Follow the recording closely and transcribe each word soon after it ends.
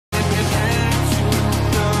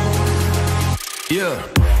Yeah.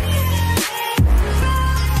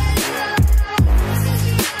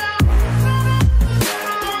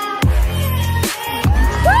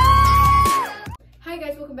 Hi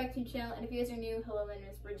guys, welcome back to the channel, and if you guys are new, hello, my name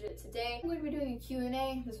is Bridget. Today I'm going to be doing a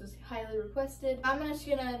Q&A. This was highly requested. I'm just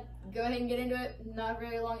gonna go ahead and get into it. Not a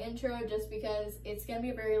very long intro, just because it's gonna be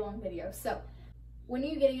a very long video. So, when are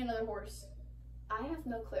you getting another horse? I have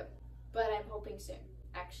no clue, but I'm hoping soon.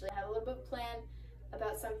 Actually, I have a little bit of a plan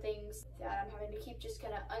about some things that I'm having to keep just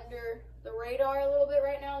kind of under the radar a little bit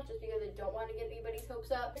right now, just because I don't want to get anybody's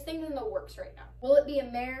hopes up. There's things in the works right now. Will it be a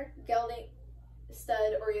mare, gelding,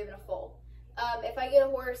 stud, or even a foal? If I get a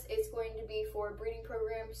horse, it's going to be for a breeding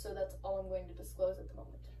program, so that's all I'm going to disclose at the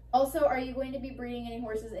moment. Also, are you going to be breeding any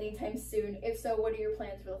horses anytime soon? If so, what are your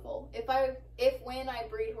plans for the foal? When I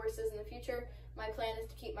breed horses in the future, my plan is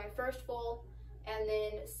to keep my first foal and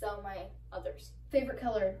then sell my others. Favorite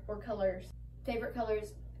color or colors? Favorite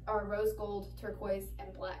colors are rose gold, turquoise,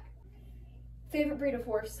 and black. Favorite breed of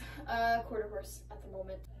horse? Quarter horse at the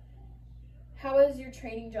moment. How is your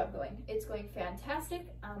training job going? It's going fantastic.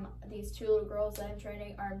 These two little girls that I'm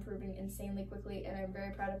training are improving insanely quickly, and I'm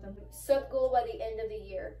very proud of them. Sub goal by the end of the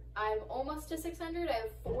year. I'm almost to 600. I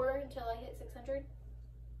have 4 until I hit 600.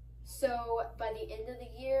 So by the end of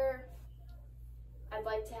the year, I'd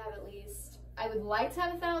like to have I would like to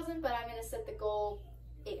have 1,000, but I'm gonna set the goal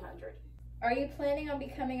 800. Are you planning on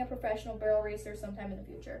becoming a professional barrel racer sometime in the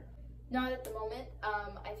future? Not at the moment.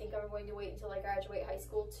 I think I'm going to wait until I graduate high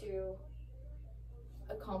school to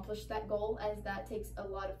accomplish that goal, as that takes a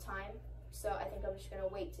lot of time. So I think I'm just gonna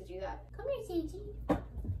wait to do that. Come here, Sanji.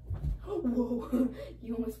 Whoa,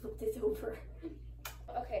 you almost flipped this over.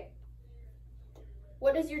 Okay.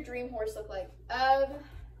 What does your dream horse look like? I'm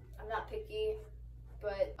not picky,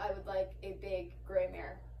 but I would like a big gray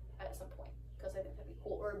mare at some point, because I think that'd be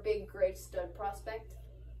cool. Or a big gray stud prospect.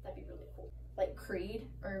 That'd be really cool. Like Creed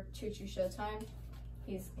or Choo Choo Showtime.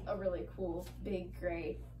 He's a really cool big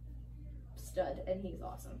gray stud, and he's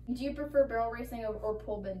awesome. Do you prefer barrel racing or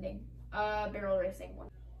pole bending? Barrel racing one.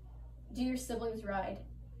 Do your siblings ride?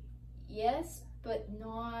 Yes, but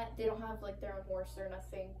they don't have like their own horse or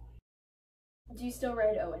nothing. Do you still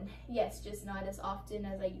ride Owen? Yes, just not as often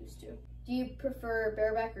as I used to. Do you prefer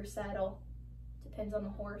bareback or saddle? Depends on the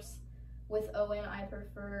horse. With Owen, I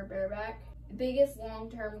prefer bareback. Biggest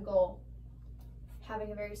long-term goal: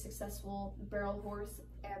 having a very successful barrel horse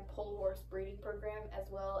and pole horse breeding program, as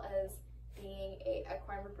well as being a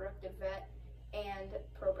equine reproductive vet and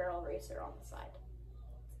pro barrel racer on the side.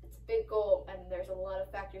 It's a big goal, and there's a lot of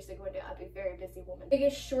factors that go into it. I'm a very busy woman.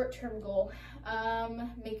 Biggest short-term goal: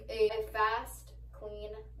 make a fast,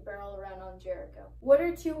 clean barrel run on Jericho. What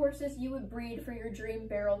are 2 horses you would breed for your dream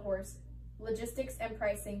barrel horse, logistics and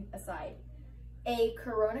pricing aside? A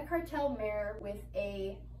Corona Cartel mare with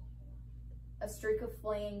a Streak of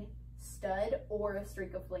Fling stud, or a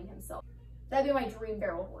Streak of Fling himself. That'd be my dream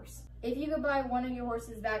barrel horse. If you could buy one of your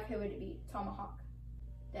horses back, who would it be? Tomahawk.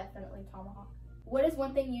 Definitely Tomahawk. What is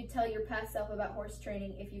one thing you'd tell your past self about horse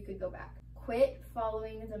training if you could go back? Quit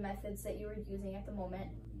following the methods that you were using at the moment,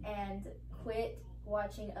 and quit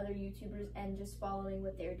watching other YouTubers and just following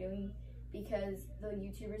what they're doing, because the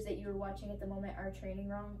YouTubers that you were watching at the moment are training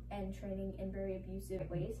wrong and training in very abusive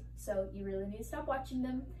ways. So you really need to stop watching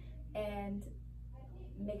them and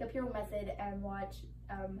make up your own method and watch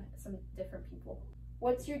some different people.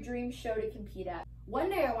 What's your dream show to compete at? One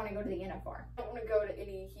day I want to go to the NFR. I don't want to go to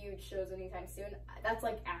any huge shows anytime soon. That's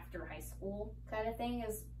like after high school kind of thing,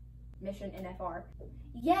 is Mission NFR.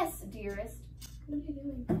 Yes, dearest. What are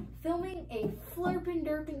you doing? Filming a Flurpin'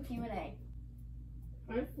 Derpin' Q&A.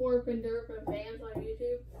 I'm Flurpin' Derpin' fans on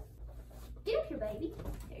YouTube. Get up here, baby.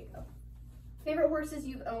 There you go. Favorite horses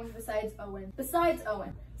you've owned besides Owen? Besides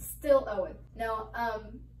Owen. Still Owen. No,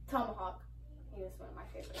 Tomahawk. He was one of my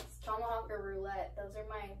favorites. Tomahawk or Roulette.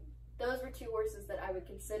 Those were 2 horses that I would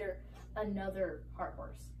consider another hard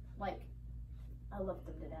horse. Like, I love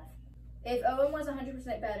them to death. If Owen was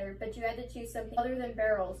 100% better, but you had to choose something other than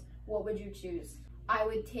barrels, what would you choose? I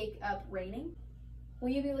would take up reining. Will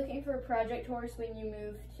you be looking for a project horse when you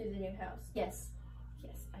move to the new house? Yes.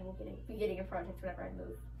 Yes, I will be getting a project whenever I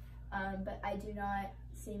move. But I do not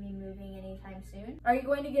see me moving anytime soon. Are you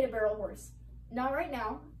going to get a barrel horse? Not right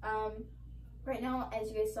now. Right now,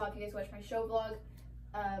 as you guys saw, if you guys watched my show vlog,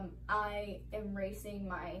 I am racing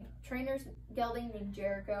my trainer's gelding named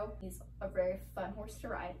Jericho. He's a very fun horse to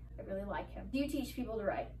ride. I really like him. Do you teach people to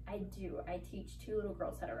ride? I do. I teach 2 little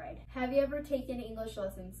girls how to ride. Have you ever taken English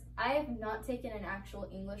lessons? I have not taken an actual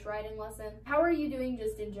English riding lesson. How are you doing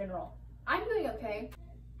just in general? I'm doing okay.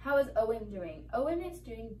 How is Owen doing? Owen is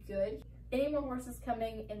doing good. Any more horses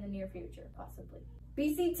coming in the near future? Possibly.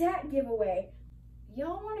 BC Tat giveaway.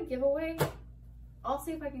 y'all want a giveaway? I'll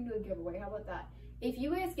see if I can do a giveaway. How about that? If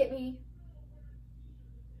you guys get me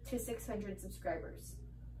to 600 subscribers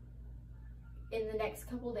in the next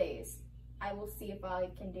couple days, I will see if I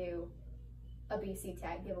can do a BC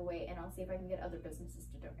tag giveaway, and I'll see if I can get other businesses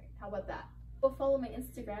to donate. How about that? Go follow my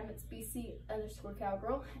Instagram. It's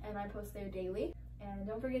BC_cowgirl, and I post there daily. And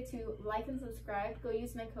don't forget to like and subscribe. Go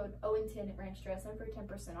use my code Owen10 at Ranch Dressing for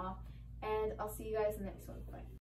 10% off. And I'll see you guys in the next one. Bye.